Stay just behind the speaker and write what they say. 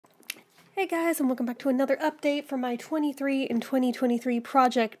Hey guys, and welcome back to another update for my 23 and 2023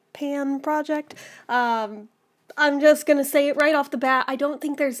 Project Pan project. I'm just gonna say it right off the bat, I don't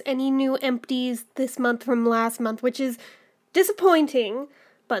think there's any new empties this month from last month, which is disappointing,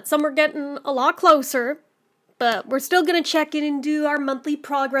 but some are getting a lot closer. But we're still gonna check in and do our monthly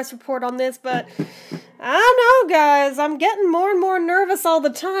progress report on this, but I don't know, guys. I'm getting more and more nervous all the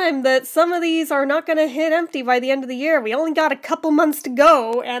time that some of these are not gonna hit empty by the end of the year. We only got a couple months to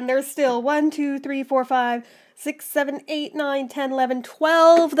go, and there's still 1, 2, 3, 4, 5, 6, 7, 8, 9, 10, 11,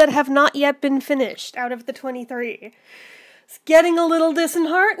 12 that have not yet been finished out of the 23. It's getting a little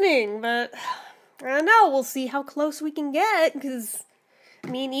disheartening, but I don't know. We'll see how close we can get, because I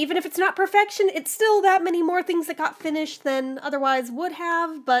mean, even if it's not perfection, it's still that many more things that got finished than otherwise would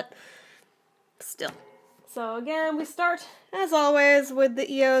have, but still. So again, we start, as always, with the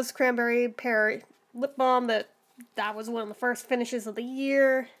EOS Cranberry Pear Lip Balm. That was one of the first finishes of the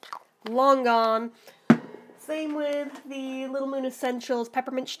year. Long gone. Same with the Little Moon Essentials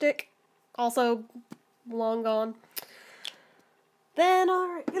Peppermint Stick. Also long gone. Then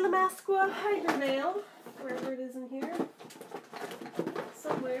our Illamasqua Hydro Nail, wherever it is in here.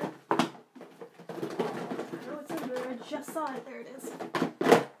 Somewhere. I know it's in there. I just saw it. There it is.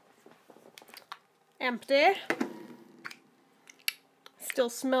 Empty. Still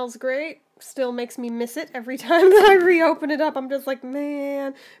smells great. Still makes me miss it every time that I reopen it up. I'm just like,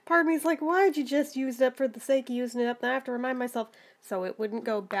 man. Part of me's like, why'd you just use it up for the sake of using it up? And I have to remind myself so it wouldn't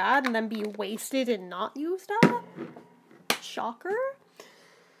go bad and then be wasted and not used up. Shocker.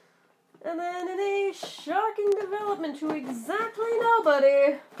 And then in a shocking development to exactly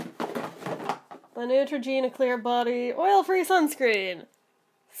nobody, the Neutrogena Clear Body Oil-Free Sunscreen.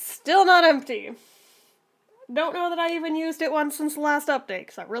 Still not empty. Don't know that I even used it once since the last update,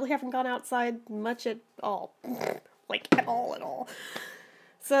 because I really haven't gone outside much at all. Like, at all.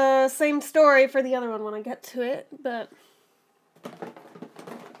 So, same story for the other one when I get to it, but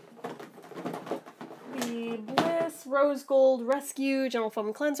the Bliss Rose Gold Rescue General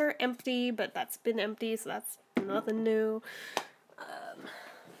Foam Cleanser, empty, but that's been empty, so that's nothing new.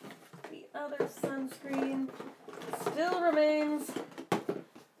 The other sunscreen still remains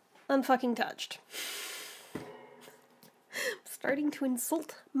unfucking touched. I'm starting to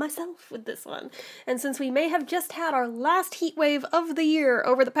insult myself with this one. And since we may have just had our last heat wave of the year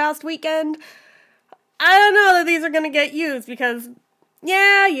over the past weekend, I don't know that these are gonna get used, because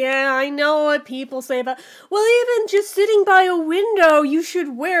yeah, I know what people say about, well, even just sitting by a window, you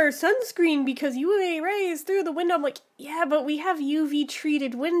should wear sunscreen because UVA rays through the window. I'm like, yeah, but we have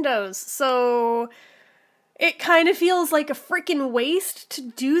UV-treated windows, so it kind of feels like a freaking waste to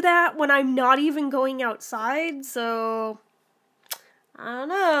do that when I'm not even going outside, so I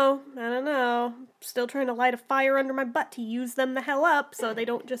don't know. Still trying to light a fire under my butt to use them the hell up so they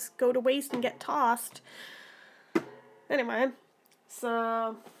don't just go to waste and get tossed. Anyway.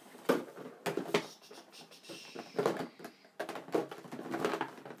 So,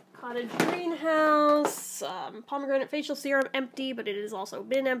 Cottage Greenhouse, Pomegranate Facial Serum, empty, but it has also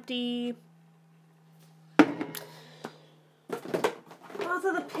been empty.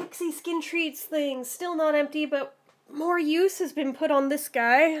 Also the Pixie Skin Treats thing, still not empty, but more use has been put on this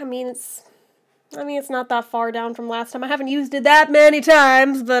guy. I mean, it's not that far down from last time. I haven't used it that many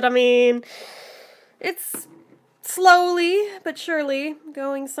times, but I mean, it's slowly but surely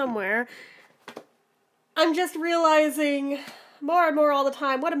going somewhere. I'm just realizing more and more all the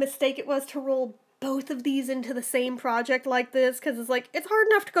time what a mistake it was to roll both of these into the same project like this, because it's like, it's hard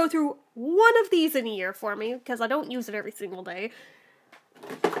enough to go through one of these in a year for me, because I don't use it every single day.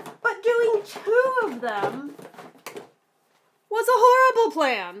 But doing two of them was a horrible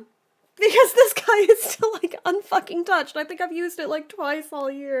plan, because this guy is still, like, unfucking touched. I think I've used it, like, twice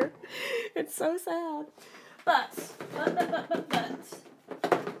all year. It's so sad. But,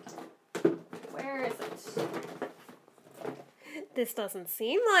 where is it? This doesn't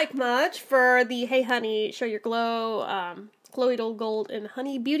seem like much for the Hey Honey Show Your Glow, Colloidal Gold and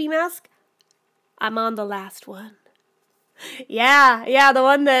Honey Beauty Mask. I'm on the last one. Yeah, the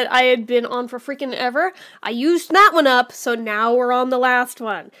one that I had been on for freaking ever. I used that one up, so now we're on the last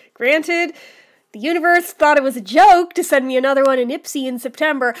one. Granted, the universe thought it was a joke to send me another one in Ipsy in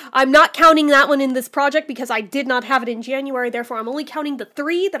September. I'm not counting that one in this project because I did not have it in January, therefore I'm only counting the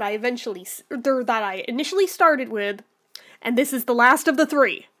 3 that I initially started with, and this is the last of the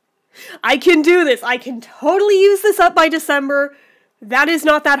 3. I can do this. I can totally use this up by December. That is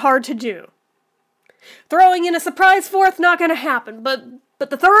not that hard to do. Throwing in a surprise 4th, not gonna happen, but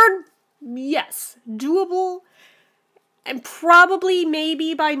the 3rd, yes, doable, and probably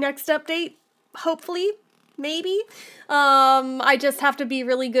maybe by next update, hopefully, maybe. I just have to be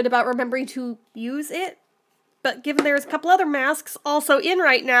really good about remembering to use it. But given there's a couple other masks also in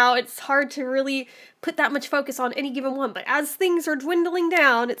right now, it's hard to really put that much focus on any given one. But as things are dwindling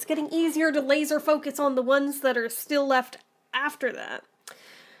down, it's getting easier to laser focus on the ones that are still left after that.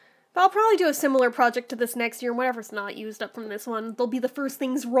 But I'll probably do a similar project to this next year, whatever's not used up from this one. They'll be the first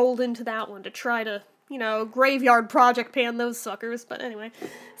things rolled into that one to try to, you know, graveyard project pan those suckers. But anyway,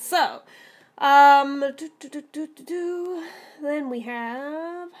 so, then we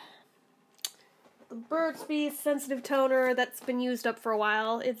have the Burt's Bees sensitive toner that's been used up for a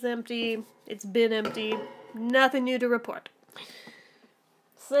while. It's empty. It's been empty. Nothing new to report.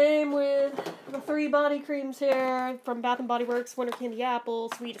 Same with the 3 body creams here from Bath & Body Works, Winter Candy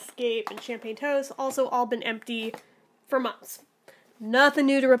Apple, Sweet Escape, and Champagne Toast. Also all been empty for months. Nothing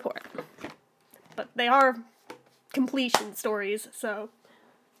new to report. But they are completion stories, so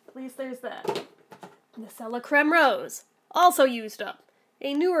at least there's that. The Cella Creme Rose. Also used up.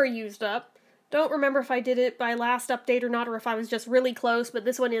 A newer used up. Don't remember if I did it by last update or not, or if I was just really close, but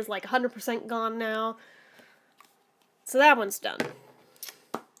this one is like 100% gone now. So that one's done.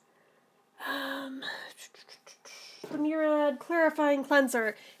 The Murad Clarifying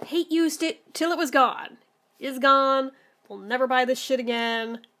Cleanser. Hate used it till it was gone. Is gone. Will never buy this shit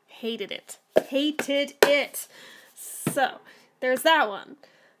again. Hated it. Hated it. So, there's that one.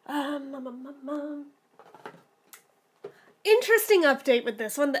 Interesting update with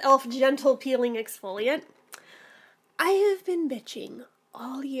this one, the e.l.f. Gentle Peeling Exfoliant. I have been bitching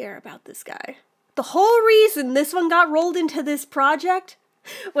all year about this guy. The whole reason this one got rolled into this project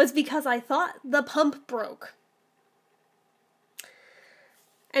was because I thought the pump broke.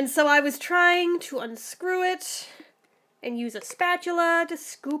 And so I was trying to unscrew it and use a spatula to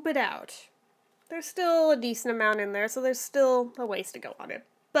scoop it out. There's still a decent amount in there, so there's still a ways to go on it.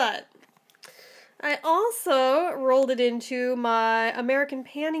 But I also rolled it into my American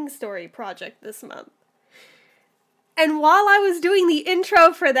Panning Story project this month. And while I was doing the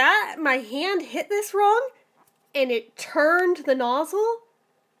intro for that, my hand hit this wrong, and it turned the nozzle,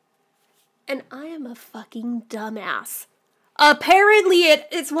 and I am a fucking dumbass. Apparently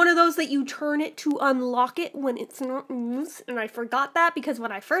it's one of those that you turn it to unlock it when it's not used, and I forgot that because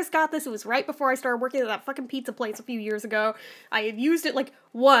when I first got this, it was right before I started working at that fucking pizza place a few years ago. I had used it like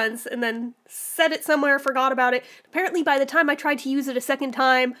once and then set it somewhere, forgot about it. Apparently by the time I tried to use it a second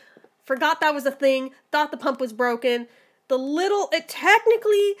time, forgot that was a thing, thought the pump was broken. It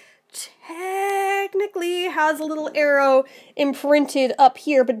technically has a little arrow imprinted up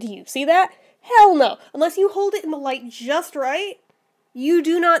here, but do you see that? Hell no. Unless you hold it in the light just right, you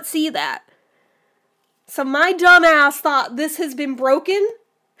do not see that. So my dumbass thought this has been broken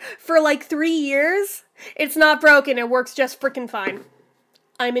for like 3 years. It's not broken. It works just frickin' fine.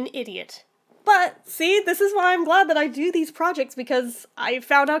 I'm an idiot. But, see, this is why I'm glad that I do these projects, because I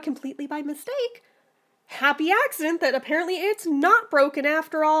found out completely by mistake. Happy accident that apparently it's not broken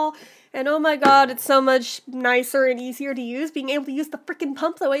after all. And oh my god, it's so much nicer and easier to use, being able to use the frickin'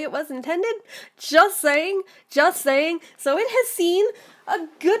 pump the way it was intended. Just saying, just saying. So it has seen a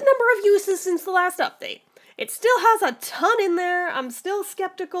good number of uses since the last update. It still has a ton in there. I'm still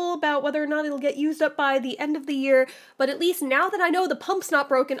skeptical about whether or not it'll get used up by the end of the year, but at least now that I know the pump's not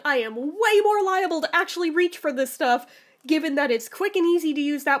broken, I am way more liable to actually reach for this stuff, given that it's quick and easy to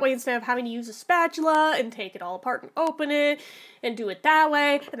use that way instead of having to use a spatula and take it all apart and open it and do it that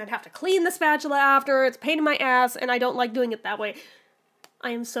way and then have to clean the spatula after. It's a pain in my ass and I don't like doing it that way.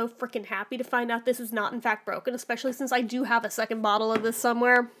 I am so freaking happy to find out this is not in fact broken, especially since I do have a second bottle of this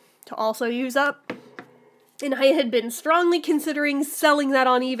somewhere to also use up. And I had been strongly considering selling that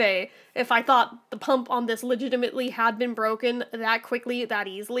on eBay if I thought the pump on this legitimately had been broken that quickly, that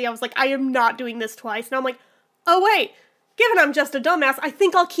easily. I was like, I am not doing this twice. Now I'm like, oh wait, given I'm just a dumbass, I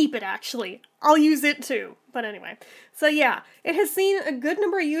think I'll keep it, actually. I'll use it, too. But anyway. So yeah, it has seen a good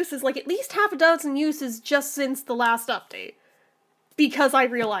number of uses, like at least half a dozen uses just since the last update. Because I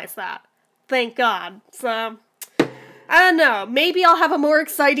realized that. Thank God. So, I don't know. Maybe I'll have a more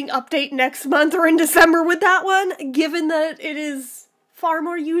exciting update next month or in December with that one, given that it is far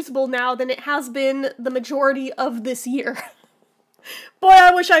more usable now than it has been the majority of this year. Boy,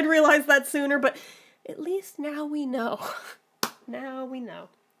 I wish I'd realized that sooner, but at least now we know. Now we know.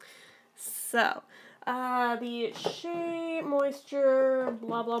 So, the Shea Moisture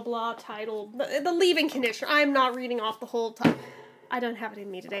blah blah blah title, the leave-in conditioner. I'm not reading off the whole time. I don't have it in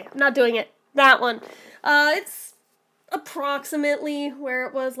me today. I'm not doing it. That one. It's approximately where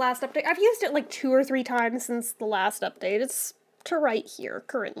it was last update. I've used it like 2 or 3 times since the last update. It's to right here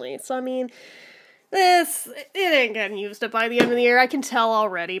currently. So, I mean, it ain't getting used up by the end of the year. I can tell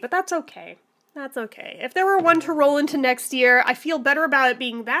already, but that's okay. That's okay. If there were one to roll into next year, I feel better about it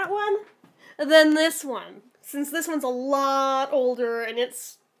being that one than this one. Since this one's a lot older and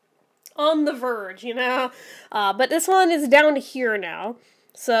it's on the verge, you know? But this one is down to here now.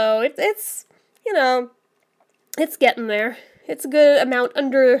 So it's, you know, it's getting there. It's a good amount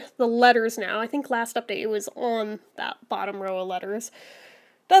under the letters now. I think last update it was on that bottom row of letters.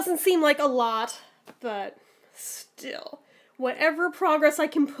 Doesn't seem like a lot, but still. Whatever progress I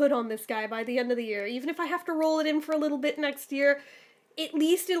can put on this guy by the end of the year, even if I have to roll it in for a little bit next year, at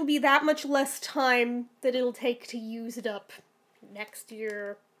least it'll be that much less time that it'll take to use it up next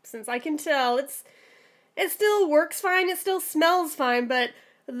year. Since I can tell, it still works fine, it still smells fine, but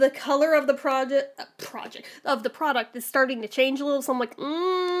the color of the product is starting to change a little, so I'm like,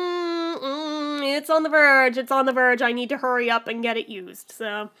 it's on the verge, I need to hurry up and get it used,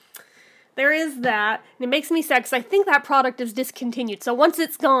 so there is that, and it makes me sad, because I think that product is discontinued, so once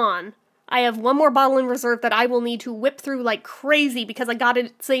it's gone, I have one more bottle in reserve that I will need to whip through like crazy, because I got it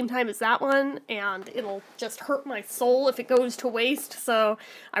at the same time as that one, and it'll just hurt my soul if it goes to waste, so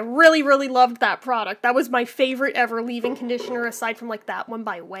I really, really loved that product. That was my favorite ever leave-in conditioner, aside from like that one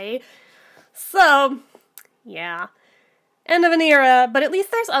by Way. So, yeah. End of an era, but at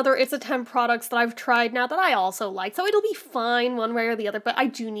least there's other It's a 10 products that I've tried now that I also like, so it'll be fine one way or the other, but I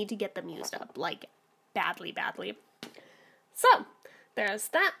do need to get them used up, like, badly, badly. So, there's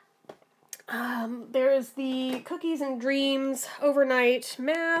that. There's the Cookies and Dreams overnight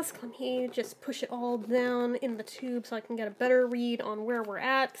mask. Let me just push it all down in the tube so I can get a better read on where we're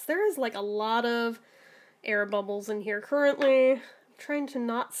at, because there is like a lot of air bubbles in here currently. I'm trying to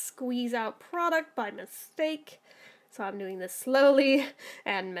not squeeze out product by mistake, so I'm doing this slowly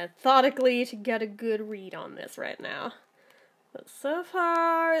and methodically to get a good read on this right now. But so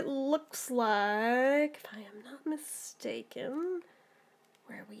far, it looks like, if I am not mistaken,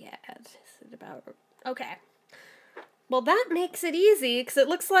 where are we at? Is it about... Okay. Well, that makes it easy, because it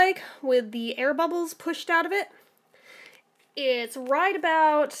looks like with the air bubbles pushed out of it, it's right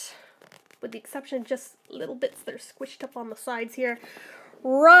about, with the exception of just little bits that are squished up on the sides here,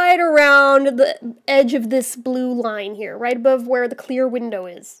 right around the edge of this blue line here, right above where the clear window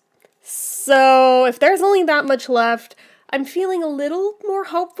is. So, if there's only that much left, I'm feeling a little more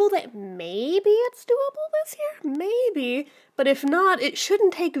hopeful that maybe it's doable this year, maybe. But if not, it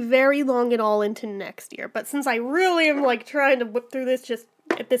shouldn't take very long at all into next year. But since I really am, like, trying to whip through this just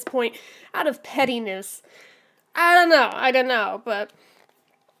at this point, out of pettiness, I don't know, but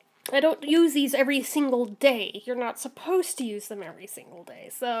I don't use these every single day. You're not supposed to use them every single day.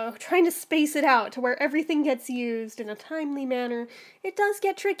 So trying to space it out to where everything gets used in a timely manner, it does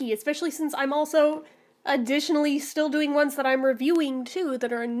get tricky, especially since I'm also additionally still doing ones that I'm reviewing too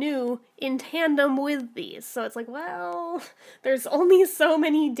that are new in tandem with these. So it's like, well, there's only so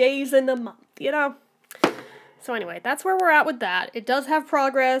many days in a month, you know? So anyway, that's where we're at with that. It does have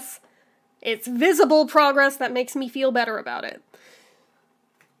progress. It's visible progress that makes me feel better about it.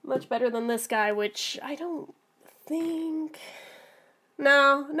 Much better than this guy, which I don't think...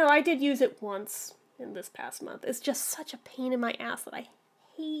 No, I did use it once in this past month. It's just such a pain in my ass that I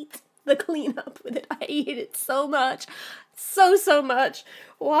hate the cleanup with it. I hate it so much. So much.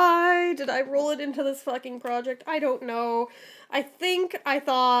 Why did I roll it into this fucking project? I don't know. I think I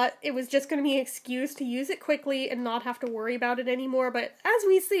thought it was just going to be an excuse to use it quickly and not have to worry about it anymore, but as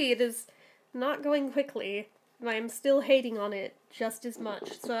we see, it is not going quickly, and I am still hating on it just as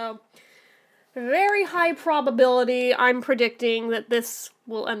much. So, very high probability I'm predicting that this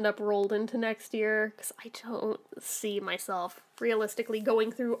will end up rolled into next year, because I don't see myself realistically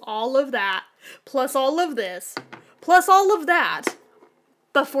going through all of that, plus all of this, plus all of that,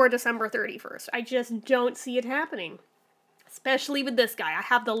 before December 31st. I just don't see it happening. Especially with this guy. I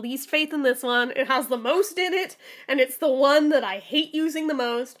have the least faith in this one. It has the most in it, and it's the one that I hate using the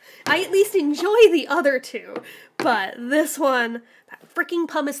most. I at least enjoy the other two, but this one, that freaking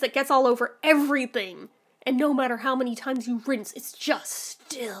pumice that gets all over everything, and no matter how many times you rinse, it's just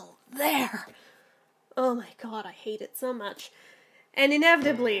still there. Oh my god, I hate it so much. And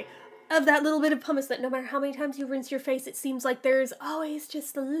inevitably, of that little bit of pumice that no matter how many times you rinse your face, it seems like there's always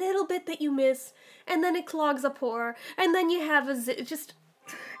just a little bit that you miss, and then it clogs a pore, and then you have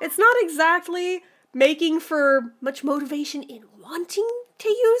it's not exactly making for much motivation in wanting to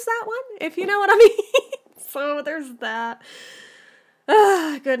use that one, if you know what I mean. So there's that.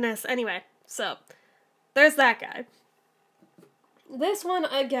 Ah, goodness. Anyway, so there's that guy. This one,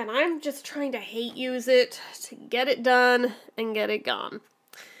 again, I'm just trying to hate use it to get it done and get it gone.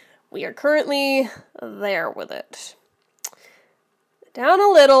 We are currently there with it. Down a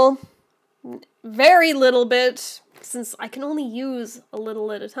little, very little bit, since I can only use a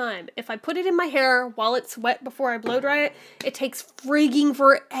little at a time. If I put it in my hair while it's wet before I blow dry it, it takes frigging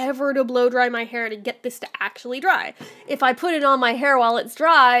forever to blow dry my hair to get this to actually dry. If I put it on my hair while it's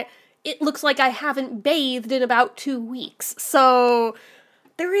dry, it looks like I haven't bathed in about 2 weeks. So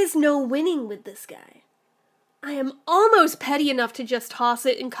there is no winning with this guy. I am almost petty enough to just toss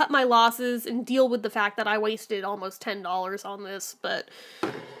it and cut my losses and deal with the fact that I wasted almost $10 on this, but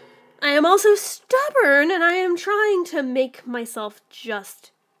I am also stubborn, and I am trying to make myself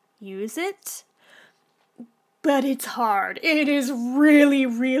just use it. But it's hard. It is really,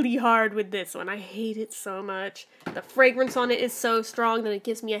 really hard with this one. I hate it so much. The fragrance on it is so strong that it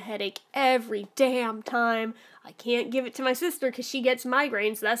gives me a headache every damn time. I can't give it to my sister because she gets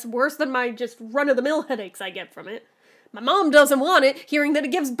migraines. That's worse than my just run-of-the-mill headaches I get from it. My mom doesn't want it, hearing that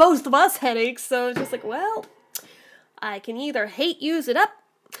it gives both of us headaches, so it's just like, well, I can either hate use it up,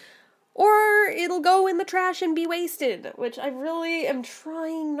 or it'll go in the trash and be wasted, which I really am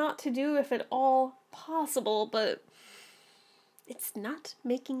trying not to do if at all possible, but it's not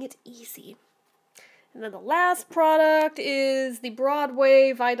making it easy. And then the last product is the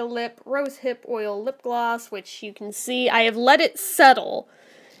Broadway Vitalip Rose Hip Oil Lip Gloss, which you can see I have let it settle,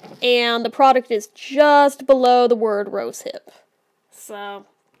 and the product is just below the word Rose Hip. So,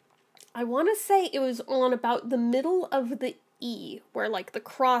 I want to say it was on about the middle of the E, where like the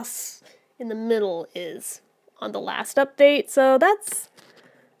cross in the middle is on the last update, so that's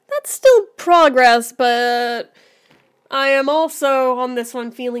still progress, but I am also on this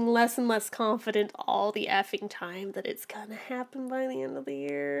one feeling less and less confident all the effing time that it's gonna happen by the end of the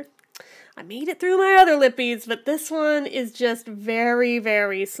year. I made it through my other lippies, but this one is just very,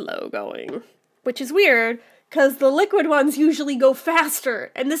 very slow going, which is weird, because the liquid ones usually go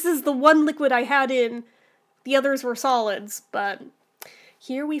faster, and this is the one liquid I had in. The others were solids, but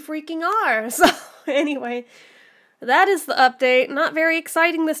here we freaking are. So anyway, that is the update. Not very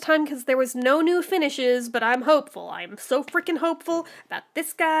exciting this time because there was no new finishes, but I'm hopeful. I'm so freaking hopeful about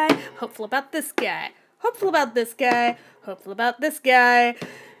this guy, hopeful about this guy, hopeful about this guy, hopeful about this guy.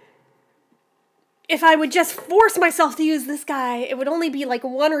 If I would just force myself to use this guy, it would only be like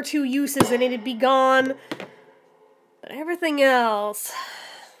 1 or 2 uses and it'd be gone. But everything else,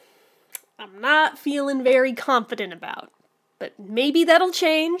 I'm not feeling very confident about. But maybe that'll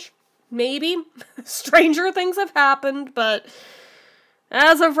change. Maybe. Stranger things have happened, but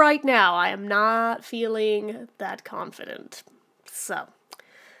as of right now, I am not feeling that confident. So,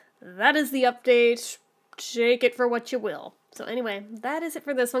 that is the update. Take it for what you will. So anyway, that is it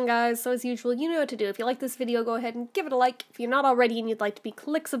for this one, guys. So as usual, you know what to do. If you like this video, go ahead and give it a like. If you're not already and you'd like to be,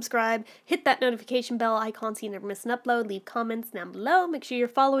 click subscribe. Hit that notification bell icon so you never miss an upload. Leave comments down below. Make sure you're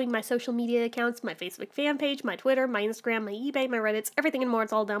following my social media accounts, my Facebook fan page, my Twitter, my Instagram, my eBay, my Reddits, everything and more.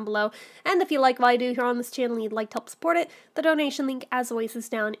 It's all down below. And if you like what I do here on this channel and you'd like to help support it, the donation link, as always, is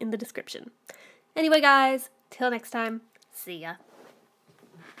down in the description. Anyway, guys, till next time, see ya.